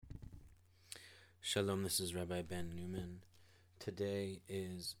Shalom, this is Rabbi Ben Newman. Today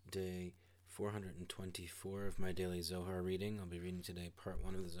is day 424 of my daily Zohar reading. I'll be reading today part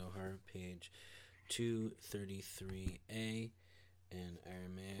 1 of the Zohar, page 233a in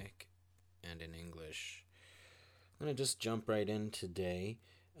Aramaic and in English. I'm going to just jump right in today.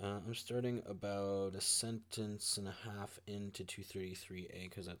 I'm starting about a sentence and a half into 233a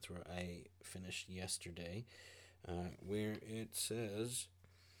because that's where I finished yesterday, where it says,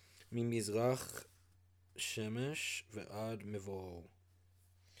 Mimizrach Shemesh ve'ad mevo,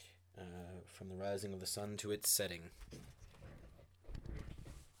 from the rising of the sun to its setting.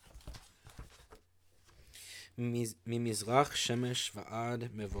 Mimizrach Shemesh ve'ad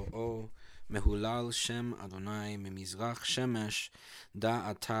mevo, mehulal Shem Adonai mimizrach Shemesh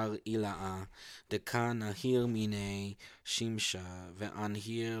da atar ila'a, deka nahir minei shimsha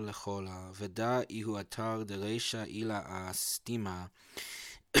ve'anhir lechola, veda ihu atar deresha ila'a stima,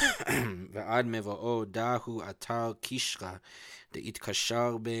 ועד מבואו דהו אתר קישרה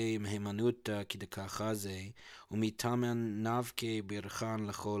דהתקשר במהימנותא כדככה זה ומתאמן נבקה ברכן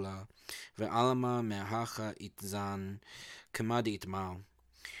לחולה ועלמה מהכה יתזן כמה דהתמר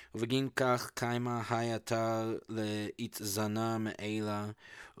ובגין כך קיימה היי אתר להתזנה מאלה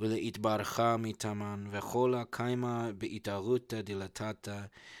ולהתברכה מתאמן וחולה קיימה בהתערותא דלתתא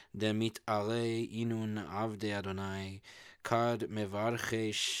דמתערי אינון עבדי אדוני כד מברכי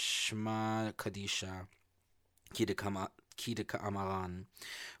שמע קדישה כדכאמרן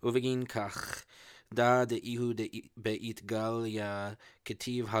ובגין כך דא דאיהו בהתגליה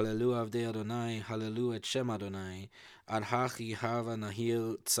כתיב הללו עבדי אדוני הללו את שם אדוני עד הכי הווה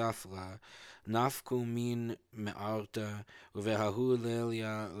נהיר צפרא נפקו מן מארתא ובההו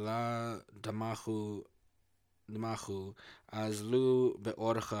ליליה לה דמחו אז לו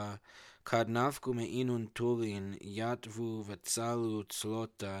באורחה כד נפקו מאינון טורין יתבו וצלו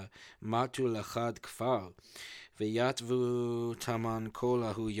צלותה מתו לחד כפר ויתבו תמן כל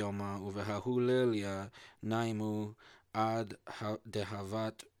ההוא יומה ובההו ליליה נעימו עד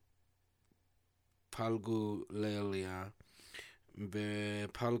דהבת פלגו ליליה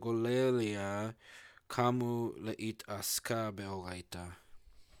בפלגו ליליה קמו להתעסקה באורייתא.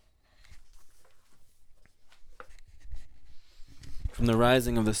 From the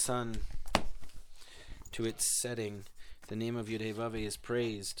rising of the sun to its setting, the name of Yud-Heh-Vav-Heh is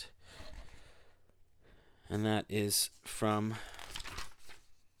praised. And that is from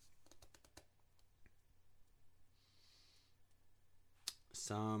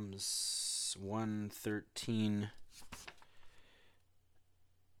Psalms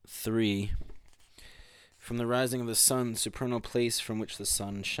 113:3. From the rising of the sun, supernal place from which the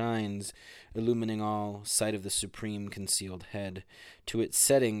sun shines, illumining all, sight of the supreme concealed head, to its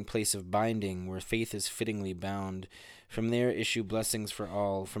setting, place of binding, where faith is fittingly bound. From there issue blessings for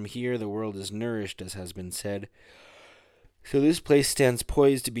all. From here the world is nourished, as has been said. So this place stands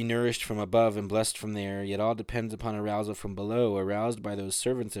poised to be nourished from above and blessed from there, yet all depends upon arousal from below, aroused by those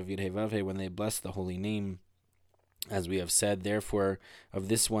servants of Yud-Heh-Vav-Heh when they bless the holy name. As we have said, therefore, of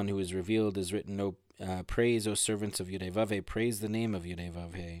this one who is revealed is written, praise, O servants of Yud-Heh-Vav-Heh, praise the name of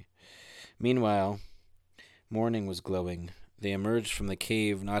Yud-Heh-Vav-Heh. Meanwhile, morning was glowing. They emerged from the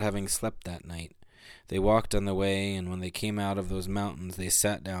cave, not having slept that night. They walked on the way, and when they came out of those mountains, they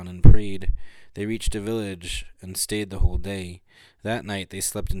sat down and prayed. They reached a village and stayed the whole day. That night they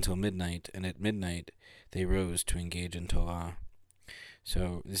slept until midnight, and at midnight they rose to engage in Torah.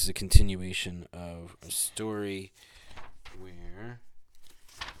 So this is a continuation of a story where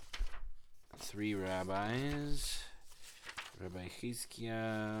three rabbis, Rabbi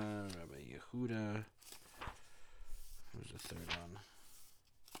Chizkiah, Rabbi Yehuda, who's the third one?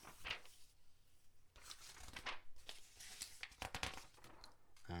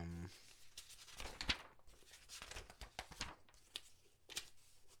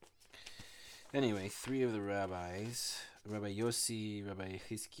 Anyway, three of the rabbis, Rabbi Yossi, Rabbi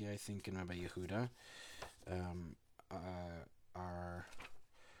Chizkiah, I think, and Rabbi Yehuda, are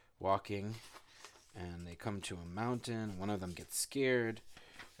walking, and they come to a mountain. One of them gets scared,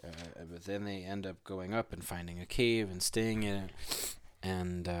 but then they end up going up and finding a cave and staying in it,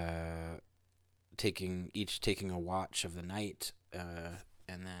 and taking a watch of the night,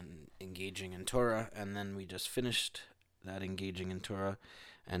 and then engaging in Torah. And then we just finished that engaging in Torah,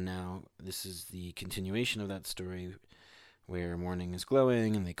 and now this is the continuation of that story, where morning is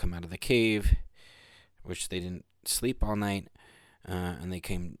glowing, and they come out of the cave, which they didn't sleep all night, and they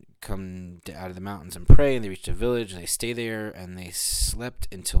come out of the mountains and pray, and they reached a village, and they stay there, and they slept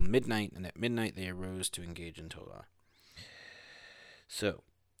until midnight, and at midnight they arose to engage in Torah. So,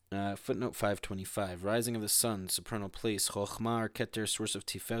 Footnote 525. Rising of the sun, supernal place. Chochmah Keter, source of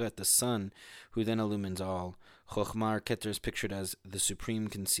Tiferet, the sun, who then illumines all. Chochmah Keter is pictured as the supreme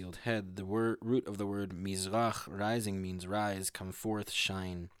concealed head. The root of the word Mizrach, rising, means rise, come forth,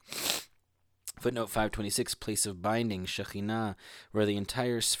 shine. Footnote 526. Place of binding, Shekhinah, where the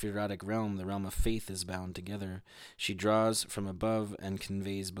entire spherotic realm, the realm of faith, is bound together. She draws from above and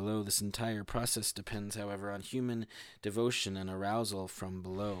conveys below. This entire process depends, however, on human devotion and arousal from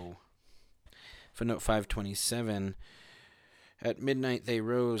below. Footnote 527. At midnight they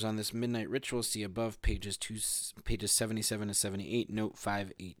rose. On this midnight ritual, see above pages 77 to 78, note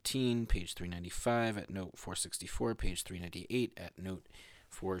 518, page 395, at note 464, page 398, at note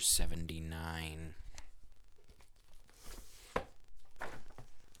 479.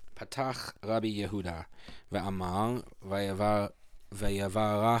 Patach Rabbi Yehuda ve'amar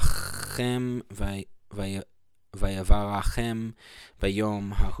vayavarachem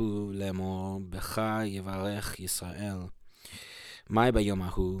bayom hahu lemor becha yevarech Yisrael. Mai bayom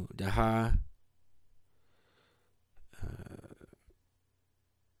hahu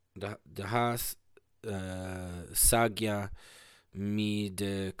daha sagya mid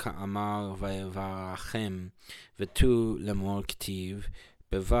ka'amar vayavarachem vetu lemor ktiv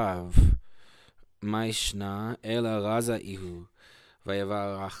bevav maishna ela raza ihu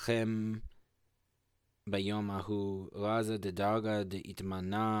vayavarachem bayom hahu raza de darga de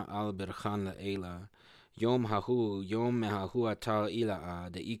itmana al berchan laela yom hahu yom mehahu atar ila'a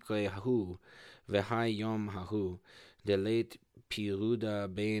de ikre hahu vehai yom hahu de leit piruda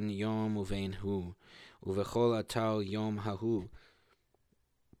ben yom uven hu uvechol atar yom hahu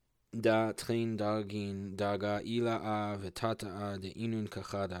da trin dargin darga ila'a vetata'a de inun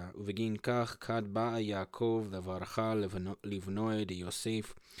kachada uvegin kach kad ba'a Yaakov levarcha livnoi de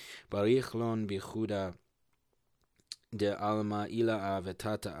Yosef barich lon bichuda de alma ila'a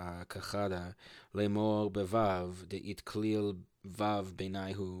vetata'a kachada lemor bevav de itklil vav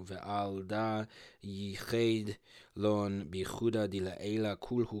benaihu ve'al da yiched lon bichuda de la'ela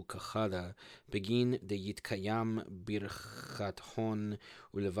kulhu kachada begin de yitkayam birchat hon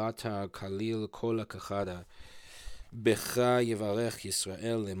ulevata kalil kol kachada becha yevarech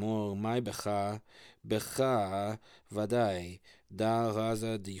Yisrael lemor mai becha vadai da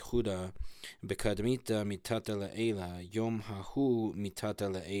raza dichuda bekadmita mitata la'ela yom hahu mitata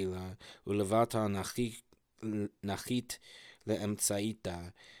la'ela ulevata nachit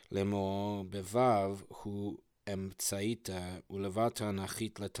le'emtsaita lemor bevav hu emtsaita ulevata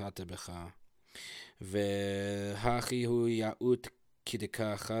nachit letata becha והכי הוא יאות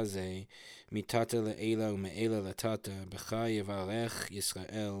כדקה חזה מתתה לאלה ומאלה לתתה בך יברך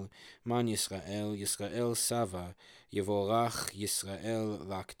ישראל מן ישראל ישראל סבא יבורך ישראל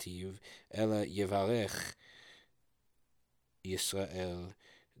להכתיב אלא יברך ישראל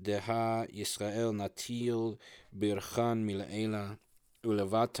דה ישראל נטיל ברכן מלאלה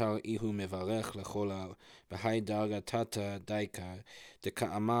ולבטל איהו מברך לכל בהי דרגה תתה דייקה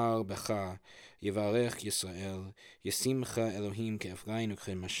דכאמר בך יברך ישראל ישימך אלוהים כאפרים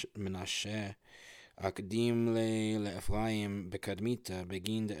וכמנשה אקדים לאפרים בקדמיתה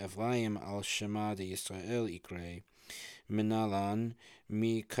בגין דאפרים על שמה דישראל יקרא מנהלן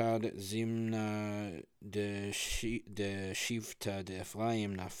מקד זמנה דשבטה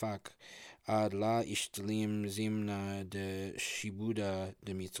דאפרים נפק עד לה השתלים זמנה דשיבודה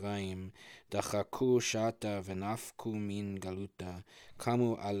דמצרים דחקו שעתה ונפקו מן גלותה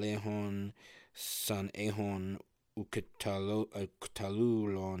קמו עליהון שנאהון וכתלו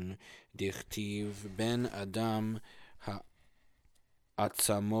לון דכתיב בן אדם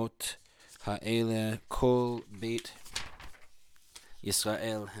העצמות האלה כל בית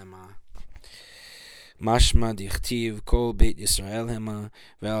ישראל המה משמע דכתיב כל בית ישראל המה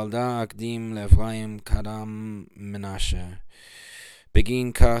ועל דה אקדים לאפרים קדם מנשה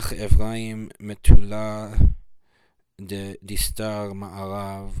בגין כך אפרים מתולה דסתר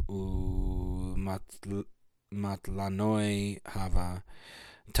מערב ומטלנוי הווה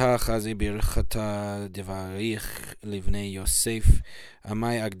תחזי ברכתה דבריך לבני יוסף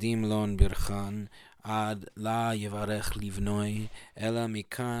עמי אקדים לון ברכן עד לה יברך לבנוי אלא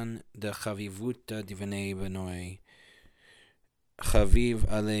מכאן דחביבותא דבני בנוי חביב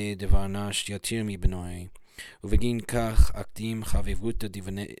עלי דברנש יתיר מבנוי ובגין כך אקדים חביבותא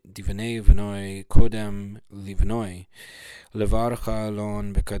דבני בנוי קודם לבנוי לברך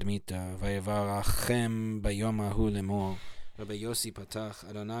לון בקדמיתא ויברכם ביום ההוא לאמור רבי יוסי פתח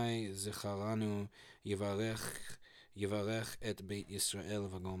אדוני זכרנו יברך את בית ישראל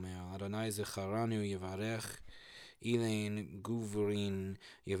וגומר אדוני זכרנו יברך Ilain Guvrin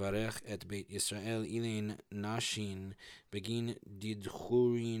Yevarech et Beit Yisrael Ilain Nashin Begin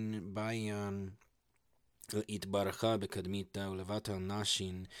Didchurin Bayan התברכה בקדמיתה ולבט על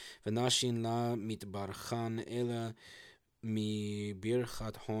נשין ונשין לה מתברכן אלא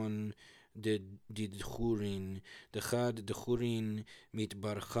מברכת הון דדחורין דחד דחורין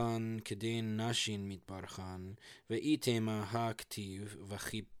מתברכן כדין נשין מתברכן ואיתמה הכתיב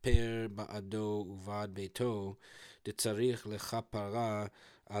וכיפר בעדו ובעד ביתו דצריך לכפרה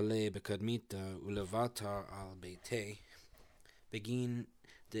עלי בקדמיתה ולבטה על ביתי בגין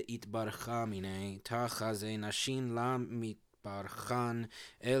דהתברכה מיני תחזה נשין לה מתברכן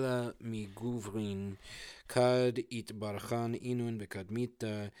אלא מגוברין כד התברכן אינון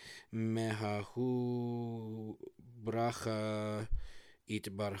בקדמיתה מההו ברכה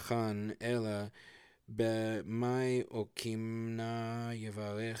התברכן אלא במאי אוקימנה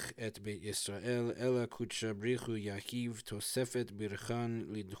יברך את בית ישראל אלא קודשא בריחו יחיב תוספת ברכן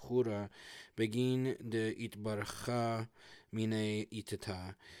לדחורה בגין דהתברכה מיני איתתה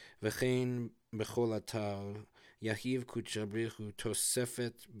וכן בכל אתר יחיב קודשא בריחו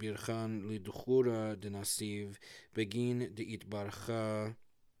תוספת ברכן לדחורה דנסיב בגין דהתברכה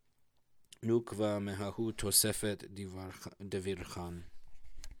נוקבה מההו תוספת דברכן.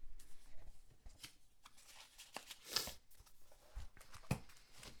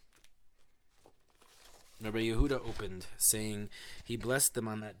 Rabbi Yehuda opened, saying, he blessed them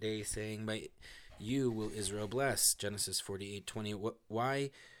on that day, saying, by you will Israel bless. Genesis 48:20. Why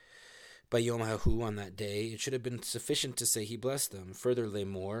by Yom HaHu on that day? It should have been sufficient to say he blessed them. Further,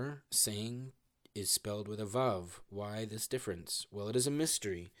 Lemor, saying, is spelled with a vav. Why this difference? Well, it is a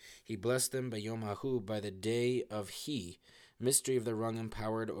mystery. He blessed them by Yom HaHu, by the day of he. Mystery of the rung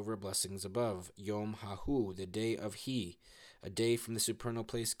empowered over blessings above. Yom HaHu, the day of he. A day from the supernal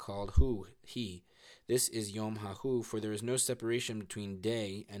place called Hu, he. This is Yom HaHu, for there is no separation between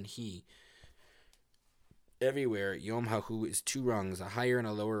day and he. Everywhere, Yom HaHu is two rungs, a higher and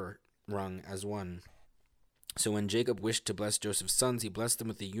a lower rung as one. So when Jacob wished to bless Joseph's sons, he blessed them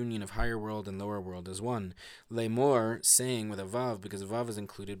with the union of higher world and lower world as one. Lemor, saying with a vav, because a vav is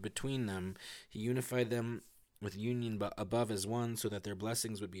included between them, he unified them with union above as one, so that their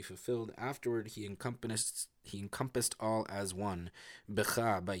blessings would be fulfilled. Afterward, he encompassed all as one.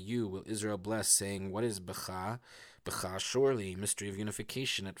 Becha, by you will Israel bless, saying, what is Becha? Becha, surely, mystery of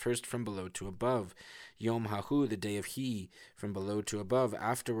unification, at first from below to above. Yom HaHu, the day of he, from below to above,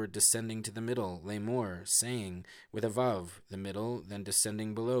 afterward descending to the middle. Lemor, saying, with a vav, the middle, then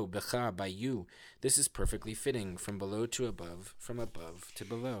descending below. Becha, by you. This is perfectly fitting, from below to above, from above to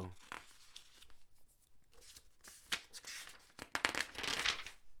below.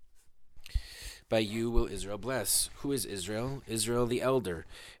 By you will Israel bless. Who is Israel? Israel the elder.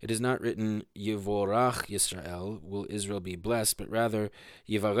 It is not written, Yevorach Yisrael, will Israel be blessed, but rather,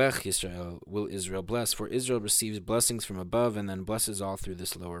 Yevarech Yisrael, will Israel bless. For Israel receives blessings from above and then blesses all through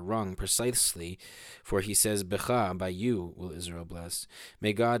this lower rung, precisely, for he says, Becha, by you will Israel bless.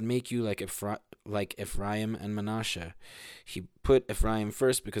 May God make you like Ephraim and Manasseh. He put Ephraim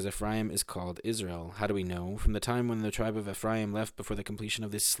first because Ephraim is called Israel. How do we know? From the time when the tribe of Ephraim left before the completion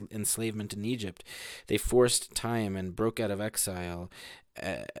of this enslavement in Egypt, they forced time and broke out of exile,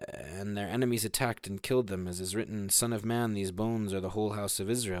 and their enemies attacked and killed them, as is written, Son of man, these bones are the whole house of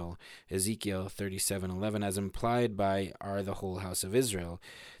Israel. Ezekiel 37:11, as implied by are the whole house of Israel.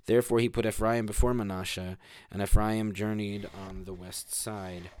 Therefore he put Ephraim before Manasseh, and Ephraim journeyed on the west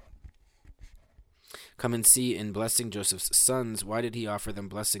side. Come and see, in blessing Joseph's sons, why did he offer them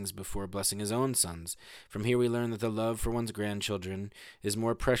blessings before blessing his own sons? From here we learn that the love for one's grandchildren is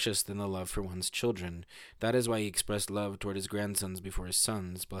more precious than the love for one's children. That is why he expressed love toward his grandsons before his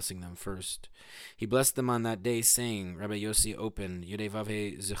sons, blessing them first. He blessed them on that day, saying, Rabbi Yossi opened,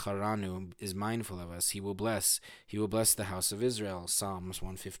 Yudevavhe Zicharanu is mindful of us. He will bless the house of Israel. Psalms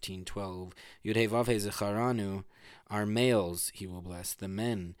 115:12. Yudevavhe Zicharanu, our males he will bless, the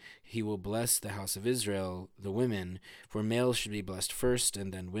men he will bless the house of Israel, the women, for males should be blessed first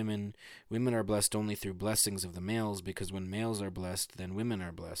and then women. Women are blessed only through blessings of the males, because when males are blessed, then women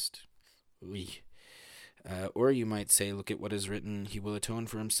are blessed. Or you might say, look at what is written, he will atone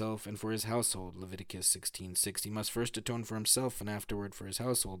for himself and for his household, Leviticus 16:6. He must first atone for himself and afterward for his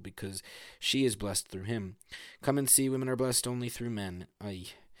household, because she is blessed through him. Come and see, women are blessed only through men.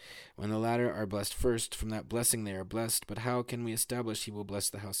 When the latter are blessed first, from that blessing they are blessed. But how can we establish he will bless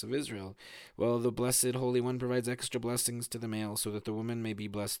the house of Israel? Well, the Blessed Holy One provides extra blessings to the male, so that the woman may be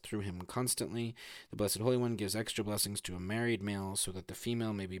blessed through him constantly. The Blessed Holy One gives extra blessings to a married male, so that the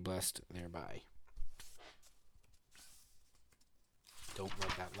female may be blessed thereby. Don't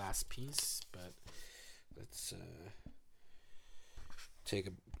love that last piece, but Let's take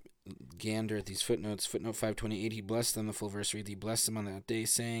a gander at these footnotes. Footnote 528, he blessed them. The full verse reads, he blessed them on that day,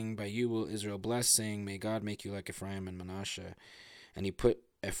 saying, by you will Israel bless, saying, may God make you like Ephraim and Manasseh. And he put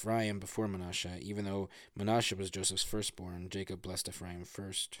Ephraim before Manasseh, even though Manasseh was Joseph's firstborn. Jacob blessed Ephraim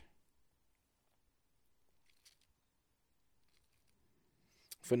first.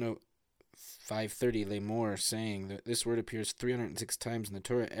 Footnote 530, Lamor, saying that this word appears 306 times in the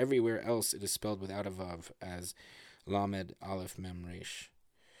Torah. Everywhere else it is spelled without a vav, as Lamed Aleph Mem Resh.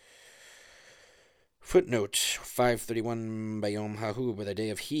 Footnote 531, Bayom Hahu, by the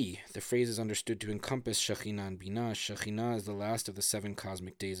day of he. The phrase is understood to encompass Shekhinah and Binah. Shekhinah is the last of the 7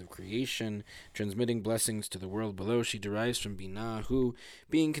 cosmic days of creation, transmitting blessings to the world below. She derives from Binah, who,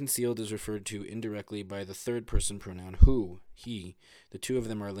 being concealed, is referred to indirectly by the third person pronoun who, he. The two of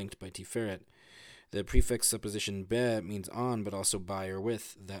them are linked by Tiferet. The prefix supposition be means on, but also by or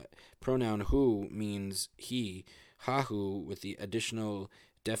with. The pronoun who means he. Hahu, with the additional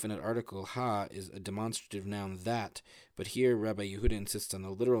definite article ha, is a demonstrative noun that, but here Rabbi Yehuda insists on the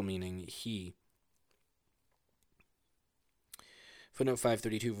literal meaning he. Footnote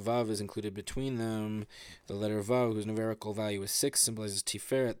 532, Vav is included between them. The letter Vav, whose numerical value is 6, symbolizes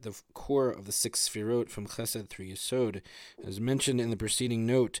Tiferet, the core of the 6 Sfirot from Chesed through Yesod. As mentioned in the preceding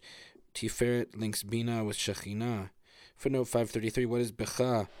note, Tiferet links Bina with Shekhinah. Footnote 533, what is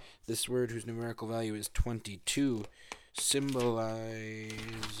Becha? This word, whose numerical value is 22, symbolizes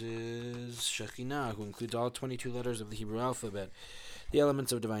Shekhinah, who includes all 22 letters of the Hebrew alphabet, the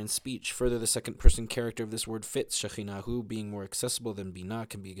elements of divine speech. Further, the second-person character of this word fits Shekhinah, who, being more accessible than Binah,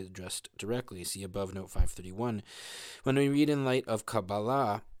 can be addressed directly. See above, note 531. When we read in light of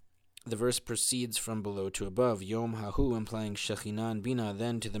Kabbalah, the verse proceeds from below to above, Yom Hahu implying Shekhinah and Binah,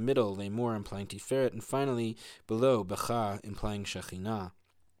 then to the middle, Lamor implying Tiferet, and finally below, Becha implying Shekhinah.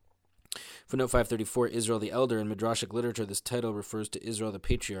 Footnote 534, Israel the Elder. In Midrashic literature, this title refers to Israel the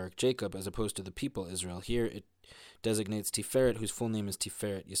patriarch, Jacob, as opposed to the people Israel. Here it designates Tiferet, whose full name is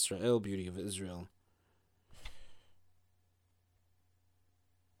Tiferet Yisrael, beauty of Israel.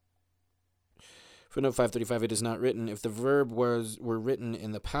 Footnote 535, it is not written, if the verb were written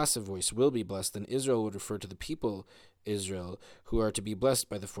in the passive voice, will be blessed, then Israel would refer to the people Israel, who are to be blessed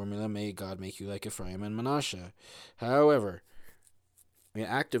by the formula, may God make you like Ephraim and Manasseh. However, the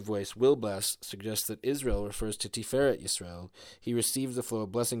active voice, will bless, suggests that Israel refers to Tiferet Yisrael. He receives the flow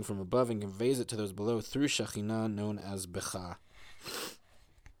of blessing from above and conveys it to those below through Shekhinah, known as Becha.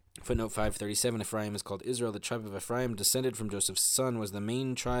 Footnote 537, Ephraim is called Israel. The tribe of Ephraim, descended from Joseph's son, was the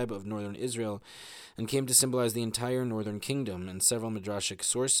main tribe of northern Israel and came to symbolize the entire northern kingdom. In several midrashic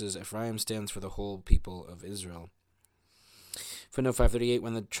sources, Ephraim stands for the whole people of Israel. Footnote 538,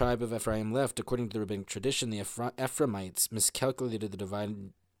 when the tribe of Ephraim left, according to the rabbinic tradition, the Ephraimites miscalculated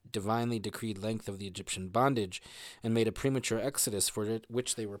the divinely decreed length of the Egyptian bondage and made a premature exodus, for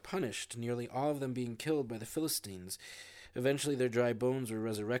which they were punished, nearly all of them being killed by the Philistines. Eventually their dry bones were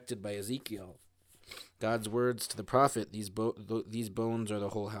resurrected by Ezekiel. God's words to the prophet, these bones are the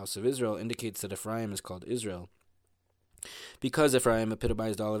whole house of Israel, indicates that Ephraim is called Israel. Because Ephraim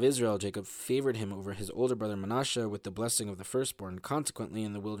epitomized all of Israel, Jacob favored him over his older brother Manasseh with the blessing of the firstborn. Consequently,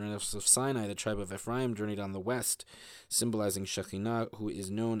 in the wilderness of Sinai, the tribe of Ephraim journeyed on the west, symbolizing Shekhinah, who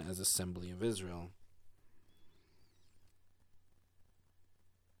is known as Assembly of Israel.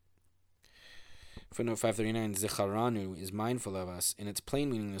 Footnote 539, Zicharanu is mindful of us. In its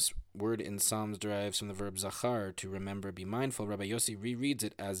plain meaning, this word in Psalms derives from the verb zachar, to remember, be mindful. Rabbi Yossi rereads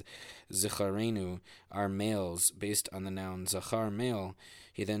it as Zicharenu, our males, based on the noun zachar, male.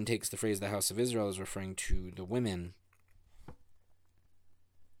 He then takes the phrase the house of Israel as referring to the women.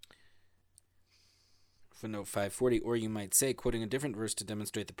 Footnote 540, or you might say, quoting a different verse to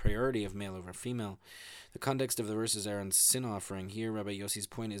demonstrate the priority of male over female. The context of the verse is Aaron's sin offering. Here, Rabbi Yossi's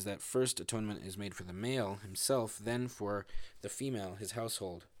point is that first atonement is made for the male himself, then for the female, his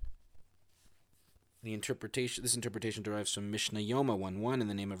household. This interpretation derives from Mishnah Yoma 1:1 in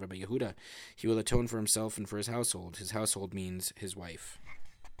the name of Rabbi Yehuda. He will atone for himself and for his household. His household means his wife.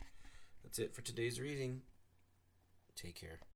 That's it for today's reading. Take care.